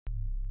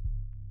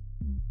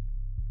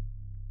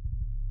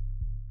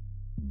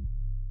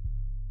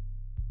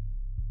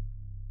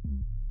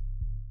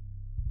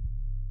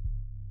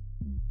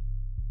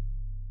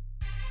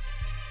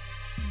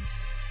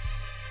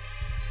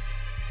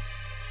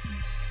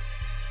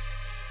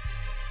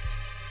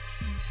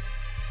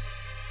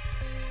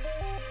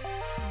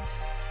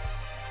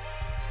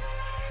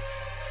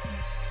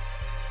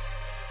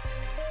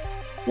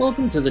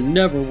Welcome to the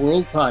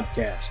Neverworld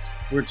podcast,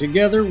 where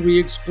together we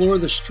explore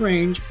the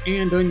strange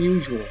and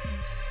unusual.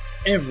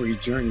 Every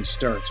journey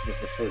starts with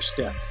the first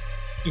step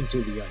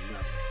into the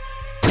unknown.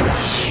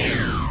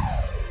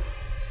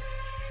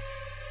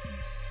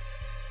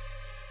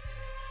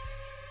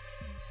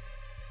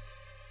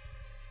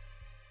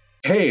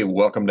 Hey,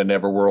 welcome to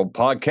Neverworld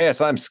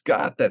Podcast. I'm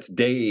Scott. That's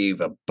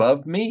Dave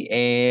above me.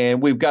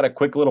 And we've got a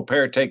quick little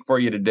paratake for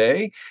you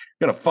today.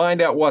 Going to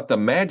find out what the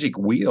magic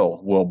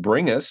wheel will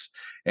bring us.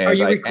 Are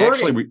you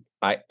recording?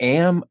 I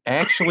am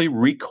actually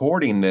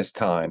recording this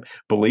time,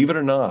 believe it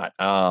or not.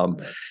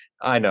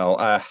 I know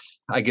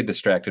I get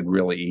distracted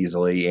really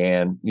easily,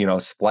 and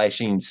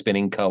flashing,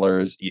 spinning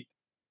colors.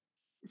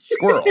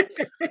 Squirrel.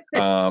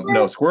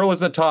 No, squirrel is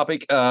the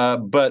topic.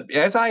 But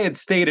as I had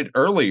stated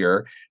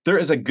earlier, there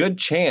is a good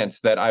chance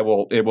that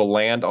it will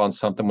land on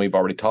something we've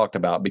already talked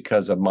about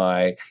because of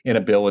my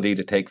inability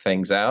to take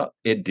things out.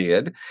 It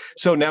did.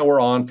 So now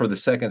we're on for the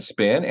second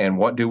spin. And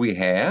what do we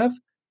have?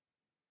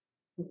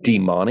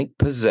 Demonic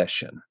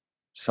possession.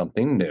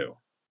 Something new.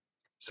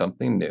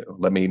 Something new.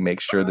 Let me make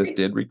sure this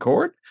did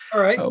record.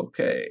 All right.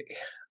 Okay.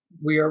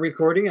 We are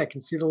recording. I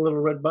can see the little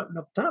red button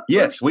up top.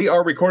 Yes, we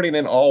are recording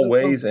in all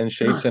ways and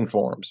shapes and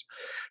forms.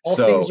 All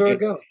things are a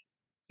go.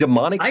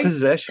 Demonic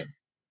possession.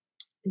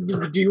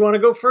 Do you want to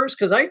go first?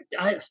 Because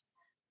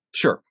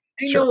Sure.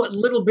 I know what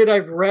little bit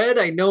I've read.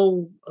 I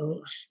know.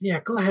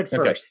 Go ahead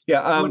first. Okay.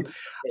 Yeah.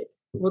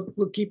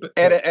 We'll keep it.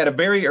 At a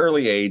very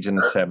early age in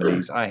the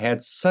 70s, I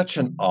had such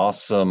an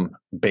awesome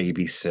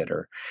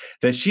babysitter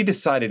that she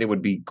decided it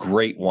would be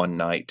great one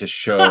night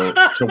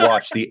to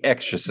watch The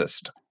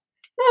Exorcist.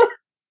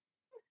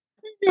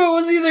 It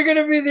was either going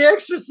to be The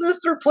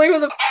Exorcist or play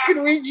with a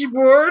fucking Ouija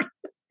board.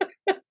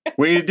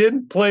 We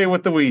didn't play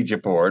with the Ouija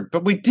board,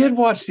 but we did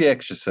watch The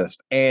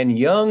Exorcist. And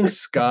young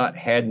Scott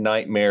had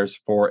nightmares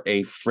for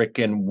a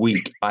freaking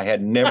week. I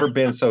had never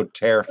been so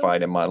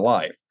terrified in my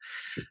life.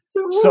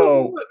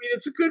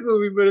 It's a good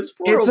movie, but it's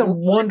horrible. It's a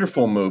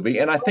wonderful movie,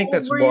 and I think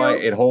that's why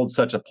it holds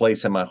such a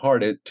place in my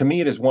heart. To me,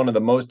 it is one of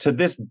the most, to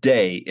this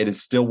day, it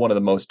is still one of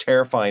the most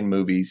terrifying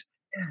movies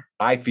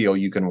I feel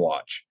you can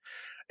watch.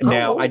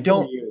 Now, I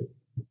don't.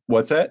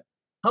 What's that?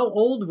 How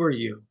old were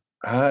you?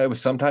 It was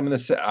sometime in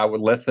I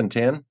was less than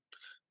 10.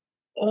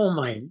 Oh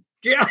my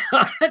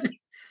God.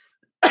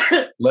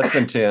 Less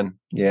than 10.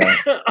 Yeah.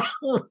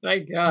 Oh my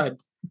God.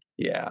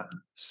 Yeah.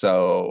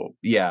 So,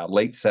 yeah,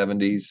 late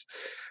 70s.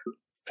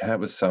 That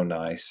was so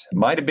nice.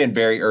 Might have been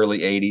very early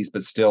 80s,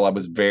 but still I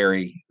was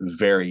very,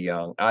 very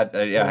young. I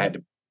had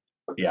to.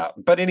 Yeah.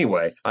 But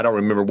anyway, I don't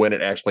remember when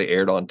it actually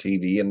aired on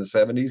TV in the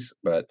 70s,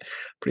 but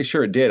pretty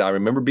sure it did. I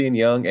remember being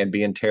young and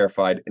being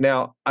terrified.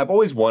 Now, I've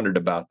always wondered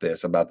about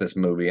this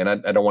movie, and I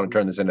don't want to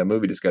turn this into a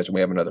movie discussion.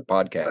 We have another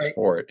podcast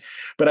for it.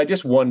 But I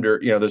just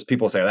wonder, there's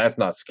people saying that's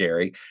not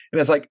scary.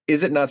 And it's like,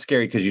 is it not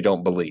scary because you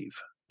don't believe?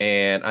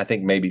 And I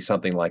think maybe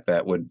something like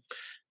that would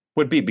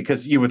be,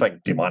 because you would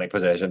like demonic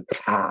possession.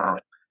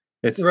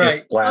 It's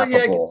laughable. Oh, yeah,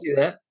 I can see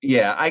that.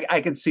 Yeah,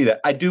 I can see that.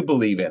 I do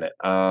believe in it.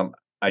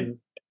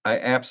 I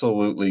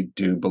absolutely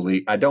do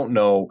believe. I don't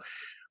know.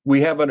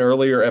 We have an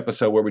earlier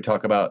episode where we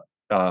talk about,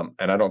 and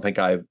I don't think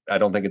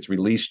it's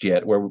released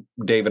yet, where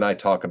Dave and I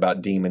talk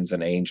about demons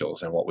and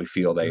angels and what we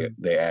feel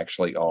they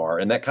actually are,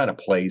 and that kind of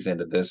plays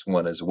into this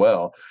one as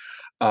well.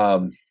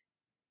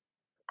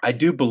 I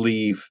do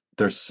believe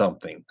there's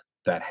something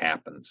that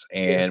happens,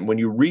 and when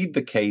you read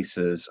the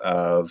cases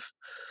of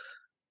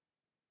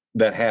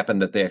that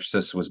happened that The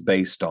Exorcist was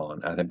based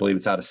on, I believe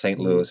it's out of St.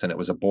 Louis, and it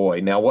was a boy.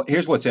 Now,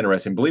 here's what's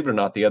interesting. Believe it or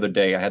not, the other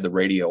day I had the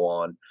radio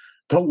on,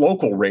 the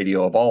local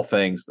radio of all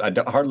things. I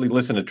hardly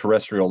listen to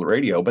terrestrial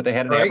radio, but they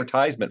had an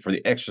advertisement for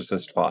The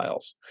Exorcist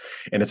Files.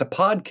 And it's a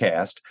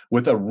podcast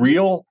with a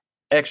real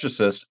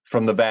exorcist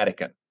from the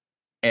Vatican.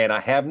 And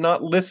I have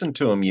not listened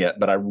to him yet,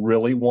 but I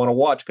really want to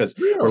watch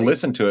or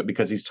listen to it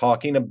because he's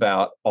talking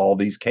about all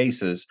these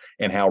cases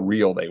and how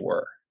real they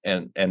were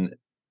and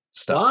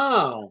stuff.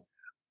 Wow.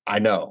 I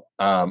know.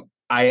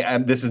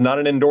 This is not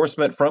an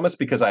endorsement from us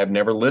because I have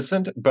never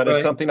listened, but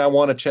it's something I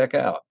want to check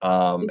out.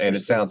 And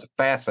it sounds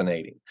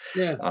fascinating.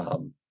 Yeah.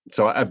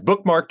 So I've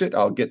bookmarked it.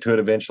 I'll get to it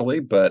eventually,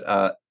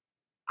 but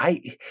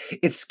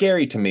it's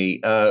scary to me.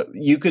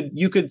 You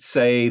could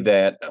say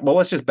that. Well,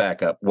 let's just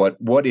back up.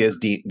 What is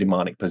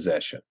demonic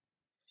possession?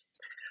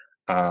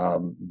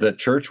 The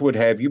church would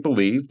have you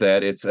believe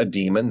that it's a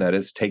demon that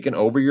has taken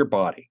over your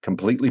body,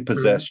 completely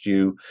possessed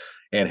you,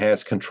 and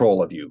has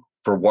control of you.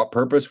 For what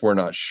purpose, we're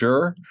not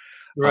sure.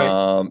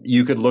 Right.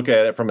 You could look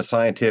at it from a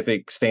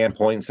scientific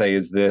standpoint and say,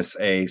 is this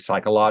a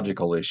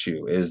psychological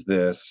issue? Is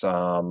this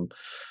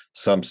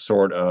some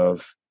sort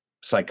of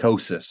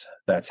psychosis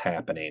that's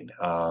happening?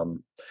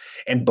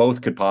 And both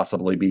could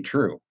possibly be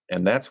true.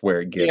 And that's where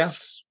it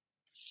gets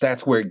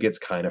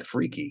kind of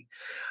freaky.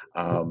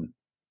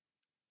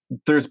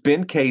 There's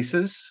been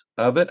cases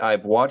of it.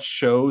 I've watched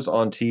shows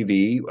on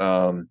TV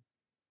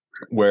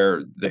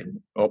where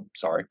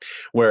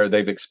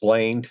they've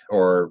explained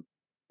or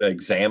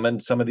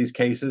examined some of these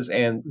cases,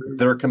 and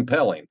they're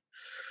compelling.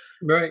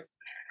 Right.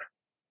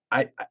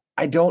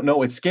 I don't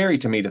know. It's scary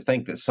to me to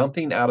think that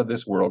something out of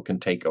this world can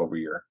take over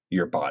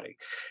your body.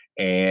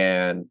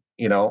 And,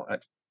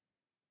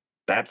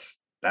 that's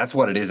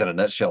what it is in a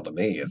nutshell to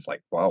me. It's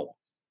like, wow.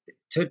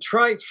 To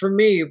try for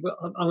me,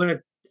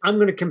 I'm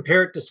gonna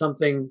compare it to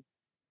something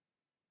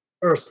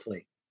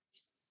earthly.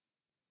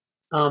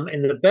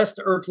 And the best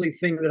earthly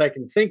thing that I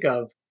can think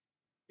of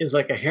is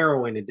like a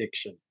heroin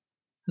addiction.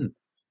 Hmm.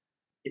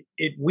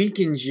 It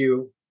weakens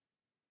you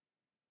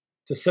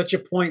to such a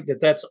point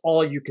that that's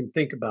all you can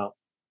think about.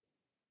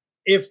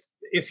 If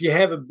you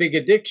have a big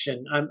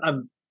addiction,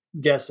 I'm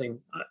guessing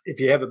if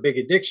you have a big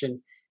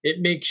addiction, it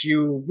makes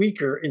you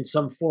weaker in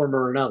some form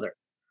or another.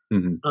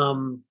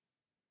 Mhm.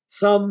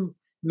 Some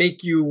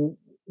make you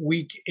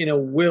weak in a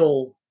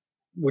will,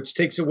 which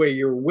takes away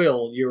your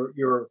will,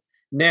 your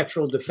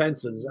natural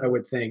defenses. I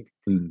would think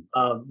Mhm.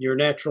 your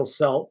natural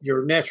self,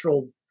 your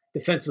natural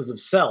defenses of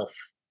self.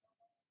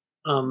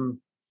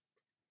 Um,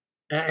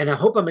 and I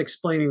hope I'm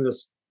explaining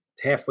this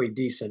halfway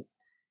decent,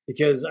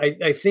 because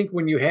I think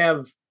when you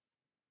have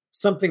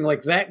something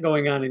like that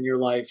going on in your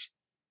life,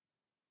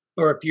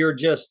 or if you're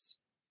just,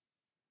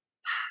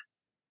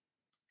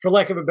 for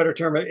lack of a better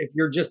term, if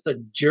you're just a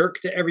jerk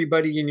to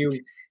everybody and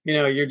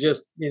you're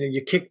just,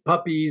 you kick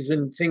puppies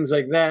and things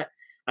like that,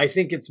 I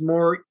think it's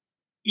more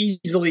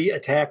easily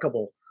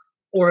attackable.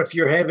 Or if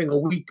you're having a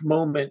weak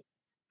moment,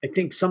 I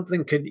think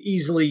something could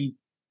easily,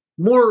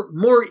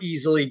 more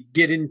easily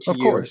get into Of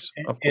you course.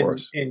 and Of and,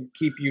 course. and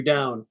keep you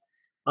down.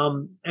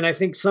 And I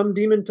think some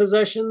demon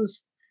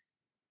possessions,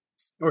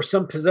 or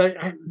some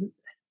possession,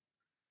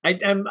 I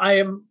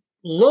am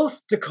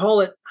loath to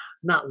call it,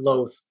 not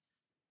loath.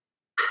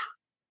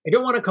 I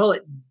don't want to call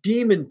it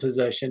demon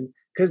possession,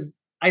 because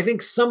I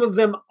think some of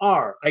them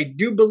are. I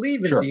do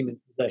believe in Sure. demon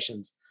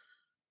possessions.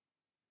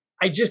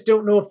 I just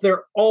don't know if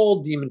they're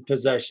all demon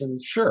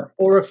possessions, Sure.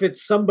 or if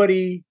it's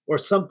somebody or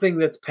something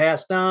that's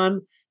passed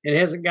on and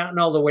hasn't gotten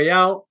all the way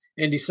out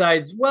and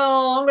decides,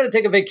 well, I'm going to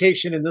take a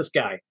vacation in this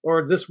guy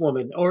or this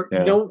woman, or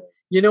Yeah.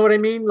 you know what I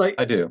mean?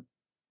 I do.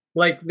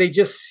 Like they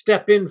just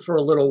step in for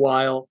a little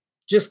while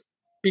just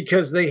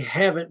because they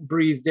haven't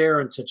breathed air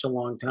in such a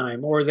long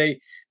time, or they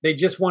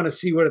just want to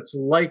see what it's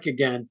like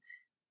again.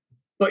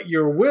 But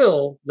your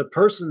will, the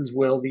person's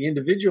will, the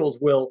individual's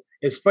will,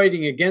 is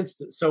fighting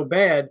against it so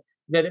bad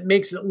that it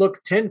makes it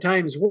look 10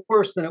 times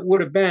worse than it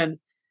would have been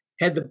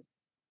had the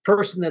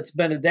person that's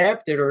been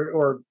adapted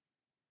or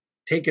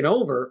taken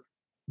over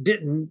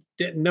didn't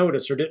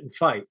notice or didn't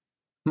fight.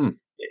 Hmm.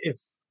 If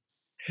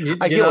you,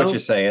 I you get what know you're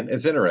saying.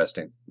 It's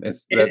interesting.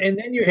 It's and, that. and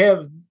then you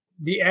have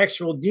the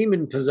actual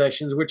demon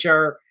possessions, which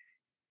are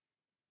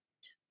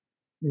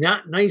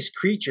not nice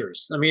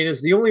creatures. I mean,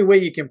 it's the only way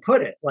you can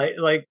put it.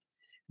 Like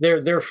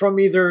they're from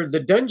either the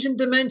dungeon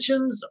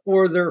dimensions,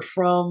 or they're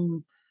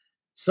from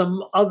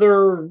some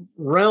other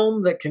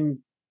realm that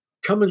can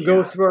come and go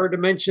Yeah. through our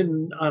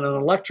dimension on an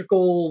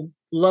electrical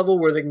level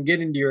where they can get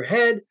into your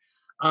head.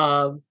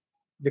 Uh,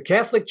 the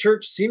Catholic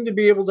Church seemed to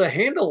be able to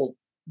handle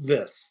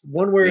this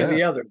one way or Yeah.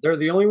 the other. They're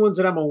the only ones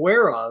that I'm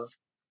aware of.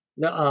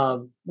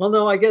 Well,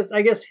 no, I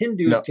guess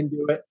Hindus No. can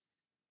do it,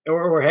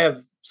 or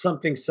have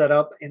something set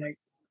up. And I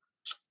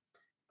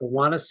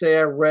want to say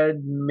I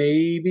read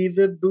maybe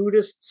the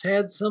Buddhists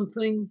had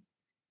something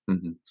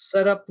Mhm.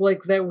 set up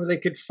like that where they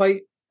could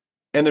fight.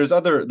 And there's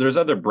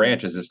other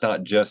branches. It's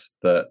not just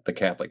the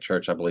Catholic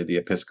Church. I believe the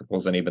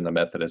Episcopals and even the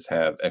Methodists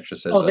have Oh, they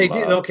exorcism.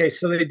 do. Okay,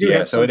 so they do Yeah,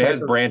 have so some it type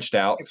has of. branched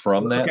out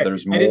from that. Okay,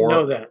 There's I didn't know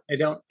more. that. I Yeah,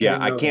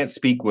 didn't I know that. can't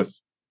speak with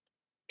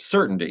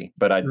certainty,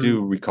 but I Mhm.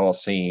 do recall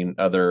seeing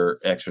other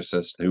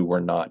exorcists who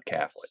were not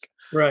Catholic.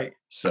 Right.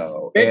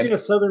 So, Imagine and a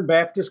Southern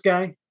Baptist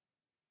guy.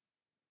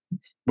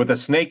 with a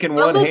snake in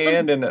Well, one listen,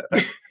 hand and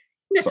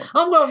so.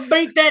 I'm going to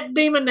beat that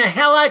demon the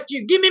hell out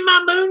you. Give me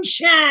my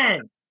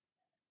moonshine.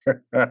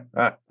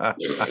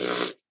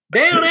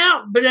 Down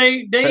out,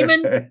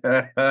 demon. Get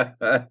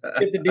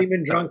the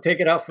demon drunk, take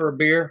it out for a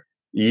beer.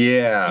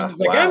 Yeah, He's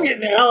like, I'm wow.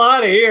 getting the hell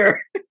out of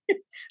here.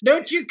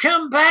 Don't you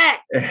come back.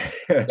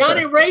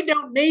 Johnny Ray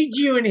don't need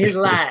you in his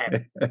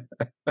life.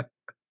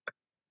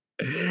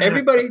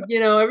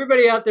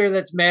 Everybody out there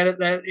that's mad at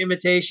that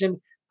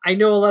imitation, I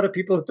know a lot of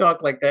people who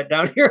talk like that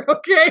down here,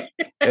 okay?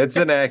 It's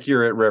an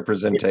accurate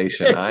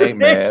representation. It's I ain't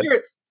mad.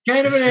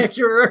 kind of an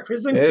accurate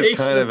It's representation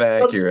kind of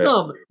of accurate.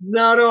 some,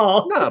 not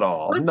all. Not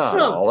all, But not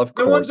some. all, of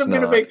The ones course I'm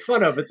going to not. make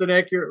fun of, it's an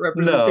accurate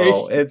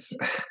No, representation.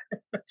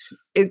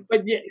 it's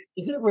But yeah,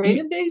 is it you,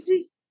 raining,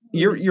 Daisy?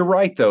 you're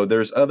right though.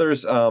 There's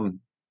others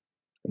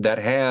that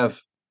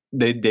have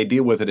they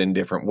deal with it in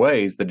different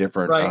ways, the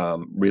different Right.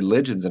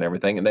 religions and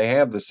everything, and they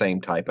have the same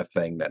type of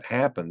thing that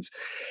happens.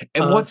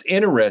 And Uh-huh. what's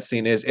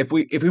interesting is if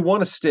we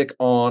want to stick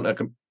on a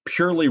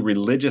purely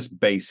religious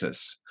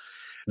basis,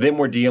 then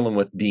we're dealing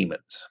with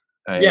demons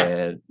Yes.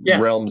 and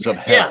Yes. realms of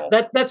Yeah. hell.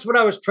 That's what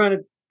I was trying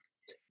to.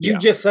 You Yeah.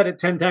 just said it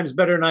 10 times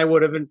better than I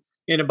would have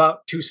in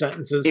about 2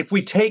 sentences. If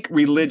we take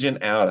religion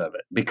out of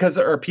it, because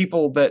there are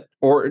people that,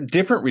 or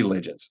different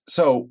religions,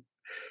 so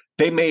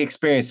they may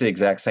experience the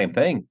exact same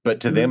thing, but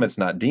to them, it's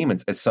not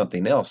demons, it's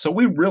something else. So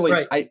we really,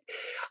 Right.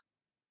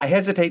 I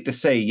hesitate to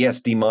say, yes,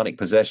 demonic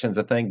possession's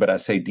a thing, but I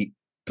say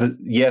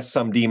yes,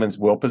 some demons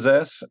will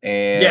possess,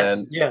 Yes,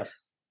 and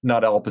yes.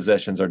 not all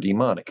possessions are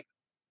demonic.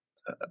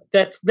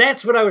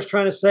 That's what I was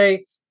trying to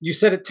say. You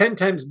said it 10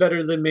 times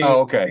better than Oh, me.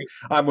 okay.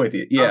 I'm with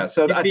you. Yeah.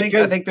 So I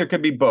Because think there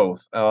could be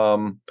both.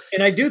 and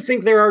I do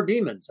think there are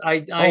demons.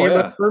 I Oh am a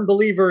yeah. firm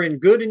believer in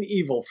good and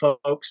evil,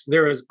 folks.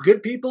 There is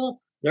good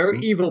people, there are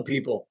Mhm. evil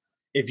people.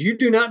 If you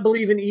do not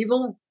believe in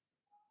evil,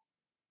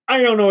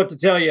 I don't know what to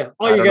tell you.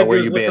 All I you don't know gotta where do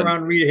is you've look been. around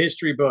and read a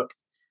history book.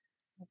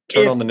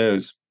 Turn on If the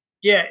news.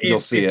 yeah, You'll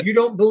see if it. you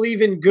don't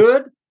believe in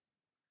good,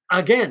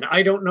 again,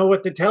 I don't know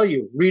what to tell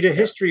you. Read a Yeah.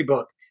 history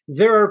book.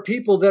 There are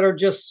people that are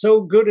just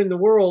so good in the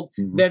world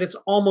Mhm. that it's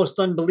almost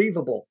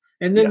unbelievable.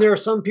 And then Yeah. there are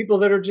some people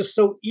that are just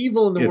so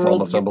evil in the It's world,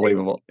 almost you think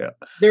unbelievable. Yeah.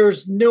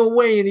 there's no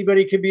way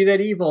anybody could be that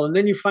evil. And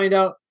then you find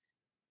out,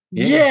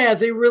 Yeah. yeah,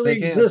 they really They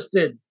can.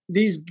 existed.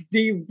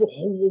 The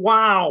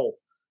wow.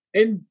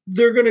 And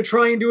they're going to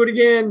try and do it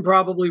again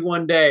probably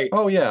one day.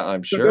 Oh yeah,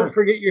 I'm So don't sure.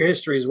 forget your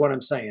history is what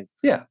I'm saying.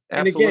 Yeah,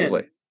 And again,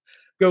 absolutely.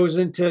 goes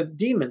into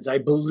demons. I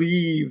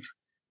believe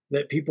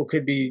that people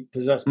could be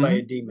possessed by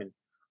a Mhm. demon.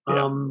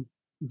 Yeah.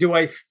 Do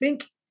I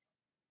think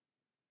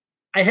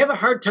I have a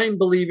hard time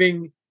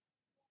believing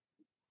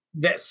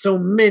that so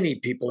many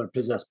people are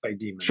possessed by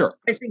demons? Sure.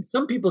 I think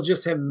some people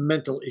just have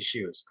mental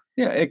issues.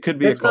 Yeah, it could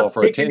be a That's call not to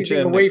for take anything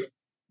attention.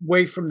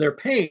 away from their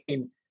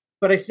pain,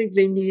 but I think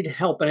they need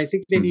help, and I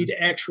think they Mhm. need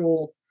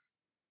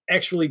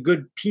actually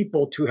good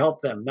people to help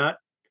them, not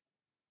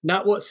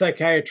what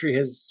psychiatry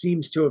has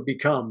seems to have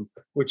become,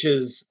 which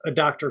is a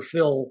Dr.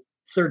 Phil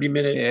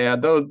 30-minute Yeah,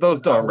 those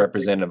aren't conversation.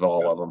 representative of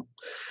all of them.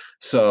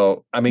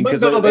 So, I mean, But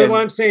because no, but there's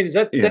what I'm saying is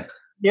that yeah.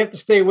 you have to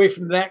stay away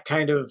from that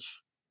kind of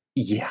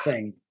Yeah.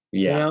 thing,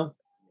 you Yeah. know?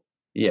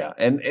 Yeah,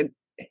 and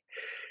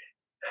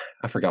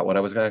I forgot what I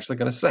was actually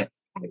gonna say.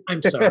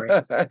 I'm sorry.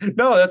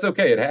 No, that's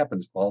okay, it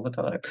happens all the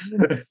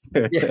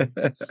Yeah.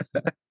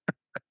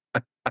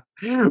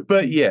 time.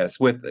 But yes,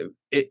 with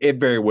it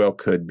very well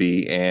could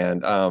be,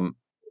 and,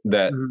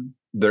 that Mhm.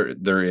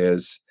 there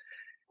is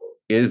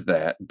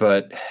that,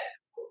 but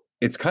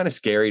it's kinda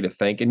scary to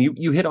think, and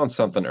you hit on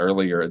something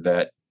earlier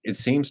that it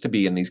seems to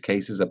be in these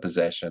cases of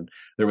possession,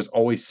 there was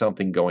always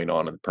something going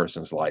on in the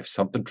person's life,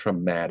 something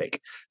traumatic,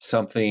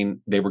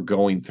 something they were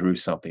going through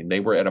something, they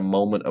were at a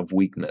moment of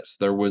weakness,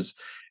 there was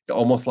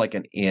almost like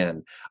an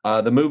end.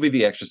 The movie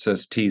The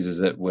Exorcist teases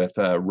it with,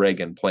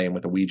 Reagan playing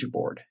with a Ouija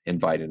board,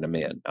 inviting him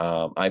in.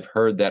 I've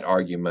heard that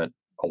argument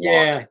a lot.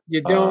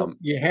 Yeah, Um,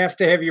 you have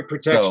to have your so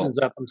protections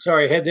up. I'm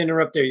sorry, I had to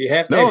interrupt there. You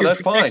have to have no, your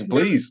that's fine, protections up.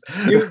 please.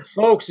 You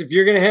folks, if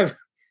you're gonna have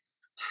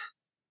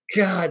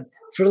God,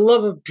 for the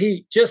love of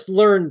Pete, just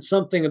learn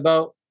something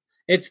about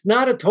it's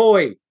not a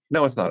toy.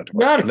 No, it's not a It's toy.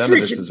 not a None of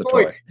this freaking is a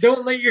toy. toy.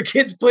 Don't let your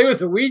kids play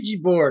with a Ouija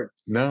board.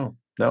 No,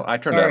 no, I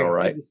turned out all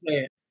Sorry, I had right, to say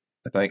it.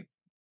 I think.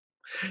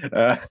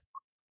 Uh,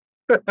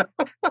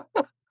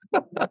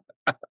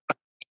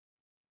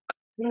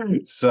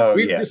 so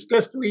We've yeah,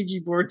 discussed Ouija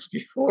boards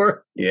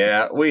before.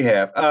 yeah, we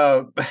have.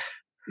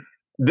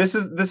 This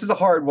is a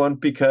hard one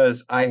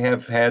because I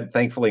have had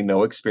thankfully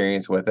no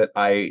experience with it.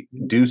 I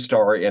Mhm, do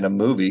star in a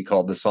movie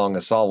called The Song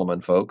of Solomon,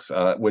 folks,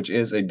 which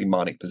is a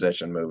demonic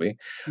possession movie.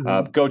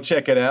 mhm. Go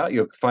check it out.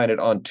 You'll find it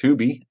on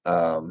Tubi.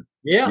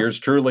 Yeah. Yours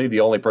truly,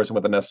 the only person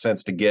with enough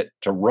sense to get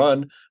to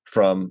run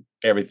from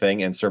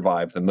everything and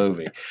survive the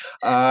movie.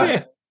 Uh,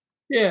 Yeah.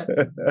 Yeah.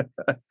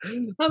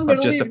 I'm I'm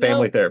gonna just a leave now.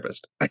 family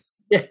therapist.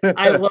 Yeah,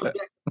 I love that.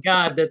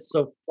 God, that's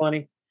so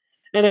funny.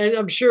 And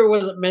I'm sure it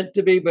wasn't meant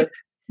to be, but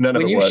None of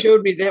when it you was.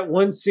 showed me that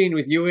one scene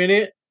with you in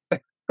it,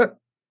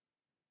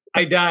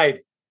 I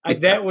died. Yeah,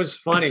 That was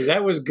funny.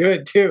 That was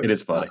good too. it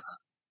is funny.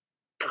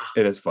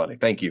 It is funny.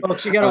 Thank you.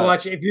 Folks, you got to Uh,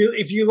 watch it.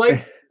 If you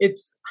like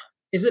it's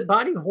is it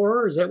body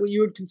horror? Is that what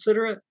you would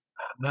consider it?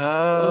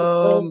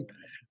 Called?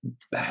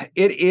 um,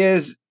 it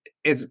is.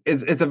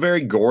 It's a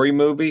very gory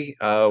movie.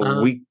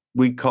 Uh,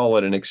 We call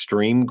it an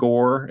extreme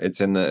gore. It's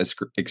in the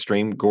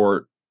extreme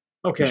gore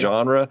okay.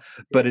 genre,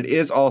 but it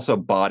is also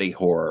body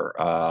horror.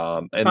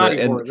 Body And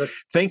horror.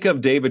 That's think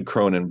of David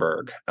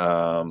Cronenberg,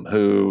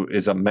 who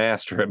is a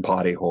master at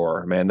body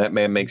horror. Man, that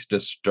man makes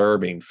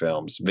disturbing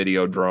films. The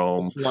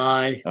Videodrome,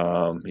 Fly.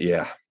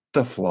 yeah,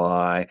 The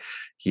Fly.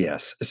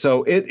 Yes.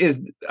 So it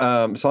is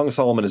Song of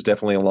Solomon is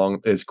definitely along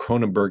is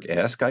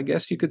Cronenberg-esque, I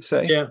guess you could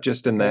say, Yeah.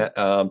 just in Okay.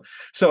 that.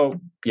 So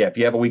yeah, if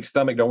you have a weak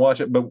stomach, don't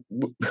watch it. But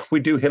we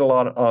do hit a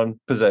lot on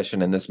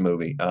possession in this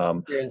movie. Yeah.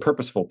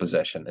 Purposeful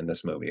possession in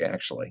this movie,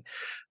 actually.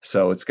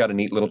 So it's got a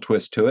neat little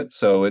twist to it.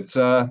 So it's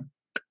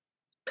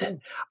Cool.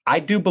 I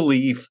do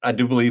believe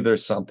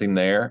there's something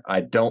there.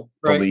 I don't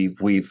Right.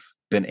 believe we've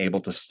been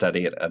able to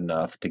study it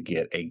enough to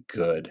get a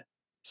good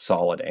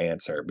solid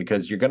answer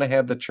because you're going to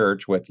have the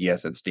church with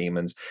yes it's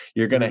demons.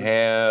 You're going to Mhm.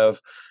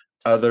 have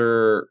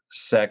other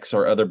sects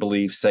or other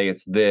beliefs say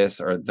it's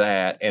this or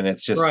that and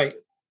it's just Right.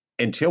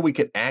 until we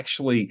could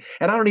actually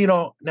and I don't even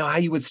know how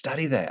you would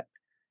study that,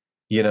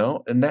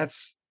 and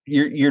that's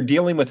you're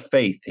dealing with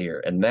faith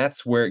here and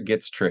that's where it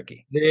gets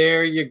tricky.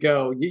 There you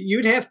go.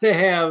 You'd have to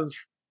have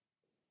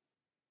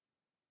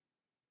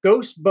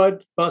Ghost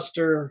Bud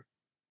Buster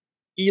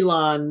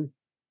Elon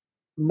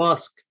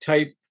Musk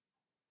type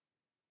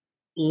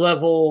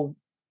level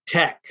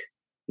tech,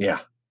 Yeah.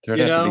 There'd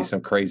you have to be know?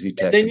 some crazy And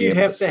tech to then be you'd able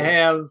to have to see.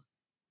 have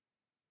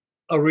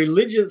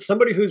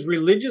somebody who's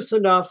religious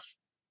enough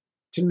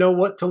to know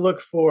what to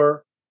look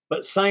for,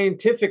 but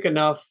scientific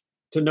enough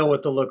to know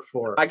what to look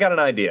for. I got an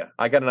idea.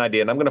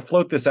 And I'm going to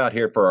float this out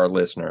here for our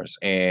listeners.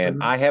 And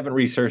Mhm. I haven't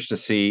researched to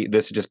see,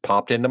 this just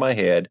popped into my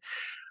head.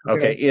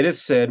 Okay. Okay. It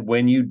is said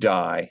when you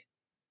die,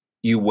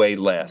 you weigh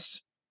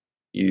less.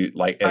 You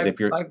like as if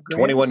you're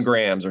 21 5 grams?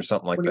 grams or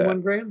something like that.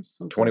 21 grams?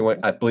 Something like 21,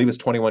 that. I believe it's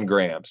 21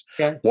 grams.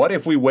 Okay. What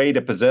if we weighed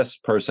a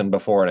possessed person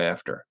before and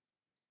after?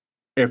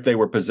 If they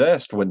were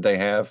possessed, would they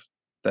have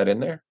that in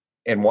there?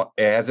 And what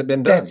has it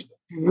been done? That's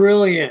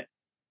brilliant.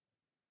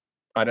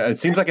 It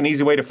seems like an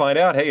easy way to find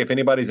out. Hey, if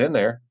anybody's in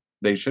there,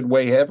 they should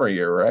weigh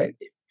heavier, right?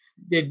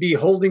 They'd be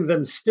holding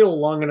them still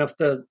long enough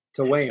to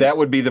weigh them. That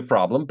would be the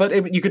problem.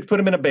 But you could put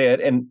them in a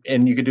bed and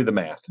you could do the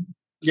math.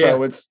 Yeah.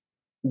 So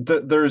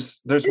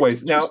there's It's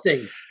ways. Now,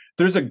 interesting.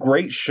 there's a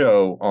great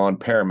show on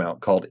Paramount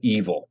called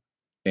Evil,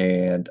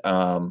 and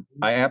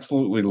I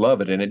absolutely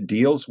love it. And it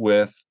deals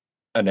with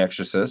an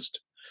exorcist,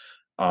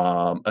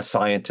 a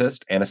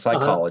scientist, and a Uh-huh.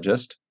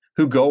 psychologist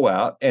who go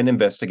out and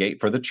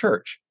investigate for the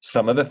church.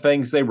 Some of the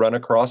things they run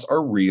across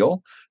are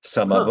real.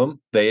 Some of Huh.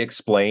 them they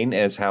explain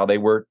as how they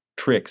were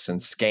tricks and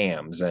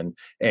scams and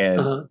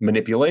Uh-huh.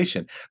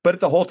 manipulation.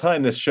 But the whole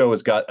time, this show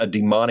has got a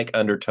demonic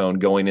undertone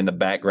going in the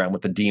background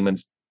with the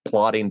demons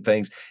plotting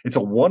things. It's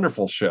a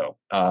wonderful show.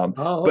 Oh,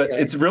 But okay.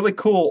 it's really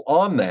cool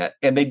on that.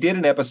 And they did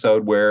an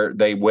episode where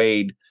they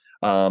weighed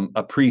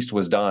a priest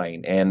was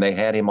dying and they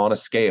had him on a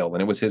scale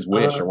and it was his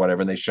wish Uh-huh. or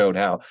whatever. And they showed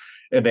how,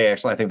 and they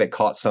actually, I think they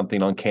caught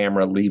something on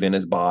camera leaving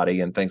his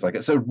body and things like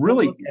that. So Oh,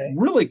 really, okay.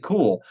 really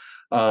cool.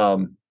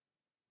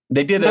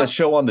 They did a Now,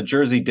 show on the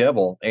Jersey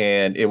Devil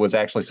and it was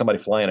actually somebody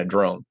flying a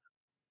drone,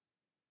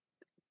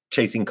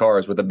 chasing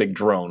cars with a big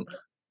drone.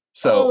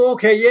 So oh,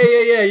 okay. yeah,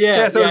 so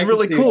Yeah, it's I can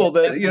really see that. cool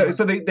that Definitely.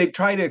 so they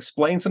try to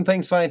explain some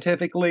things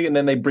scientifically, and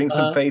then they bring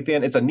some Uh-huh. faith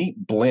in. It's a neat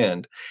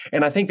blend,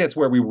 and I think that's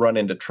where we run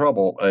into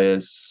trouble.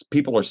 Is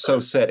people are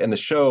so set, and the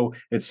show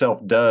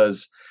itself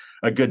does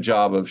a good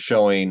job of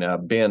showing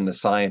Ben, the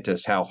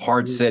scientist, how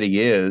hard Mhm. set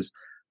he is,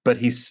 but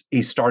he's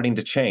starting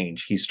to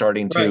change. He's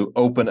starting Right. to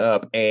open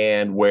up,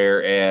 and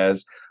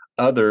whereas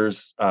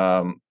others,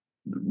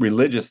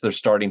 religious, they're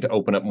starting to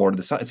open up more to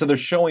the science. So they're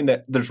showing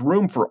that there's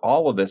room for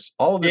all of this.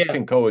 All of this Yeah.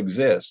 can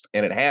coexist,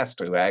 and it has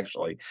to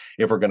actually,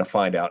 if we're going to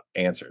find out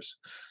answers.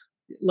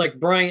 Like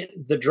Bryant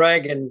the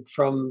Dragon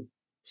from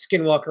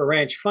Skinwalker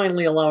Ranch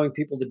finally allowing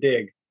people to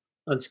dig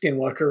on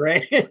Skinwalker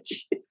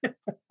Ranch.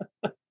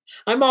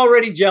 I'm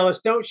already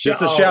jealous. Don't show.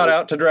 Just a shout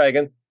out to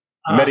Dragon.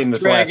 Met him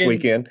this last Dragon.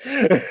 weekend.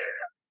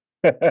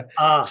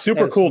 That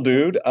Super is cool so cool.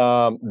 dude.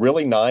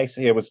 Really nice.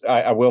 It was.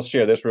 I will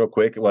share this real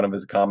quick. One of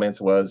his comments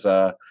was,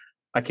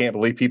 "I can't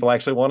believe people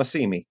actually want to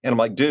see me." And I'm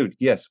like, "Dude,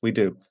 yes, we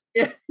do.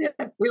 Yeah,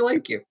 we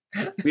like you.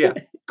 Yeah,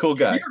 cool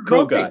guy. You're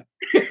Cool grumpy.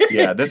 guy."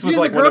 Yeah, this was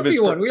You're the like one of grumpy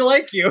his. one. We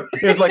like you.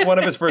 It was like one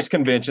of his first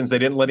conventions. They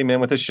didn't let him in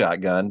with a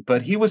shotgun,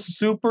 but he was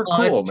super Oh,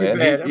 that's cool, too man.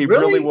 He bad. he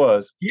really Really?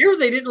 was. Here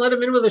they didn't let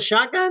him in with a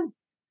shotgun?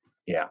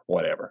 Yeah,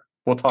 whatever.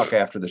 We'll talk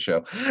after the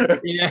show.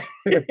 Yeah.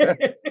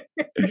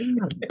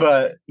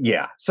 But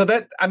yeah, so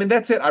that I mean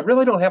that's it. I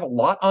really don't have a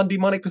lot on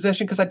demonic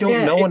possession because I don't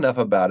Yeah, know enough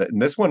about it.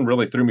 And this one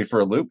really threw me for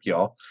a loop,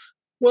 y'all.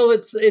 well,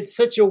 it's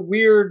such a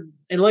weird,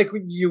 and like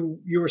you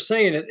were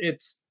saying,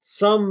 it's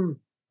some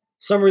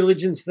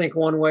religions think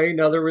one way,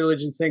 another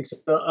religion thinks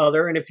the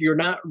other, and if you're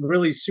not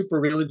really super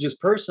religious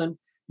person,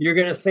 you're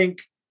going to think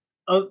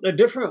a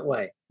different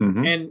way.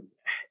 Hmm. And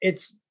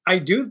it's I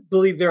do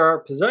believe there are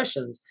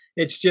possessions.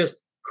 It's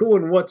just who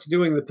and what's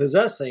doing the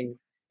possessing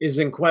is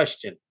in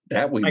question.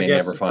 That we I may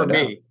never guess for find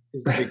out. me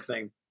is the big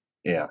thing.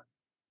 Yeah.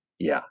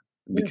 Yeah,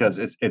 Yeah. because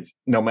it's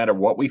no matter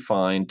what we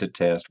find to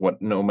test,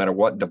 what no matter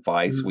what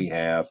device we Mhm.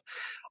 have,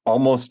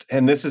 almost,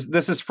 and this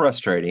is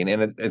frustrating,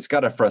 and it's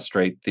got to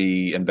frustrate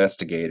the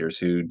investigators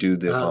who do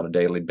this Uh, on a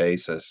daily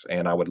basis.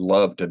 And I would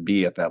love to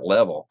be at that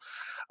level,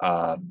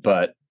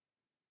 but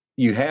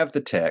you have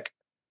the tech,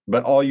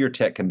 but all your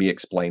tech can be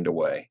explained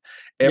away.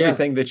 yeah,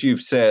 Everything that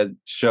you've said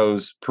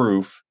shows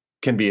proof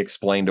can be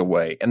explained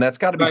away, and that's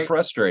got to be right.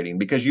 frustrating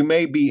because you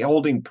may be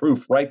holding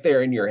proof right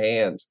there in your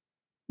hands,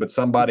 but And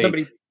somebody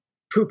somebody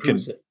poo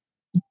poos can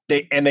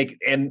it. Yeah,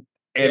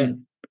 and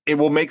it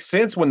will make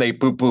sense when they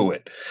poo-poo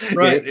it.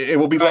 right, It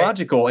will be right.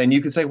 logical, and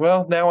you can say,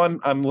 "Well, now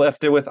I'm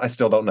left with I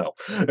still don't know,"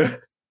 and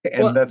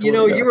Well, that's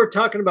where we you go. were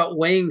talking about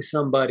weighing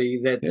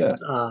somebody Yeah.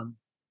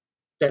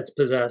 that's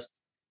possessed.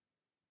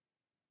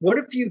 What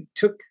if you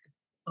took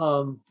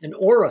an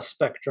aura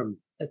spectrum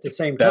at the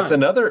same That's time?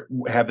 another.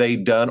 Have they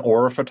done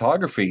aura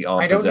photography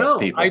on I don't possessed know.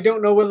 I people?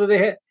 don't know whether they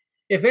had.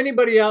 If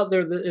anybody out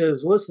there that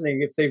is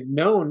listening, if they've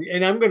known,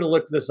 and I'm going to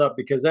look this up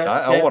because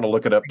I want to that's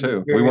look it up something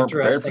that's too. We very weren't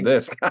prepared for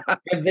interesting. this.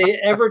 Have they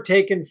ever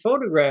taken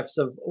photographs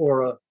of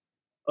aura,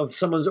 of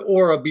someone's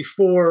aura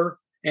before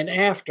and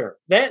after?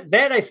 That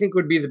I think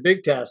would be the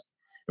big test,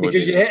 It would be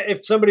because neat.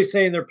 if somebody's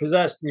saying they're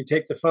possessed and you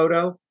take the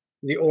photo,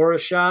 the aura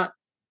shot,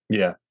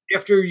 Yeah.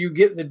 after you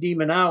get the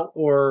demon out,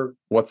 or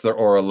What's their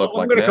aura well, look I'm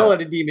like going to call now?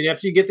 it a demon.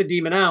 After you get the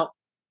demon out,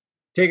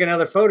 take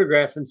another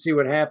photograph and see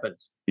what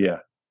happens. Yeah.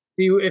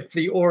 See if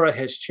the aura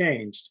has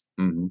changed.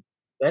 Mhm.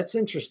 That's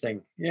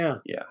interesting. Yeah.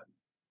 Yeah.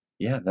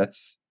 Yeah,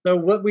 that's So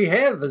what we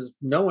have is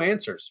no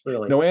answers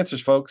really, no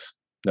answers, folks.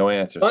 No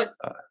answers. but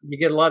you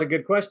get a lot of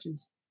good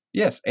questions.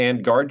 Yes,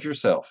 and guard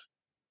yourself,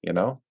 you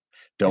know?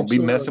 Don't be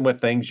Absolutely. messing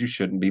with things you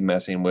shouldn't be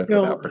messing with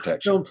without Don't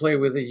protection. don't play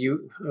with a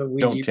Don't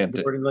Ouija tempt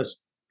it. board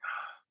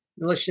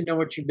unless you know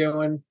what you're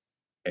doing.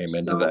 Just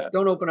Amen to don't that.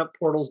 don't open up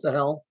portals to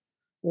hell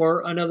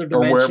or another Or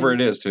wherever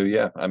dimension, it is too,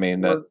 yeah. I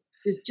mean, that or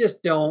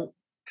just don't.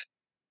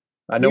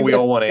 I know Leave we that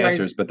all want to guys.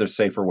 answers, but there's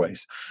safer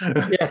ways.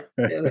 Yeah,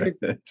 yeah.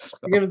 So,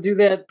 You're gonna do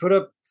that.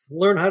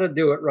 Learn how to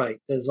do it right.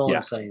 That's all I'm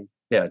yeah. saying.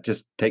 Yeah,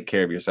 just take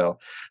care of yourself.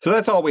 So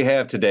that's all we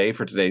have today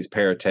for today's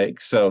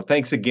Paratake. So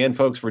thanks again,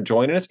 folks, for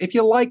joining us. If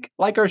you like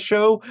our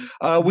show,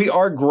 we Mhm.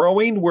 are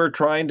growing. We're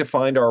trying to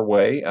find our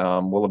way.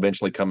 We'll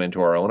eventually come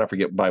into our own. I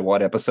forget by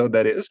what episode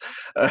that is.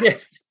 Yeah,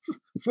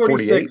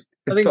 48, 46.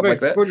 I think something by like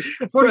that. 40,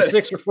 But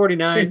 46 or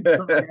 49,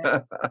 something like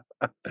that.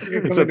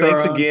 We're so coming to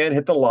thanks our own. again.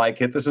 Hit the like,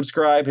 hit the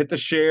subscribe, hit the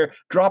share.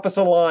 Drop us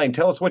a line.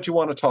 Tell us what you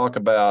want to talk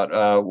about.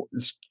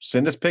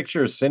 Send us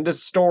pictures. Send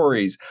us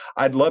stories.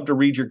 I'd love to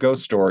read your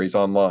ghost stories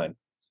online.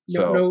 No,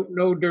 So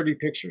no dirty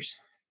pictures.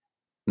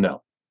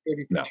 no,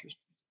 Dirty no, pictures.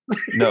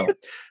 no.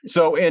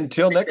 So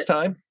until next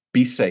time,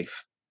 be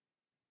safe.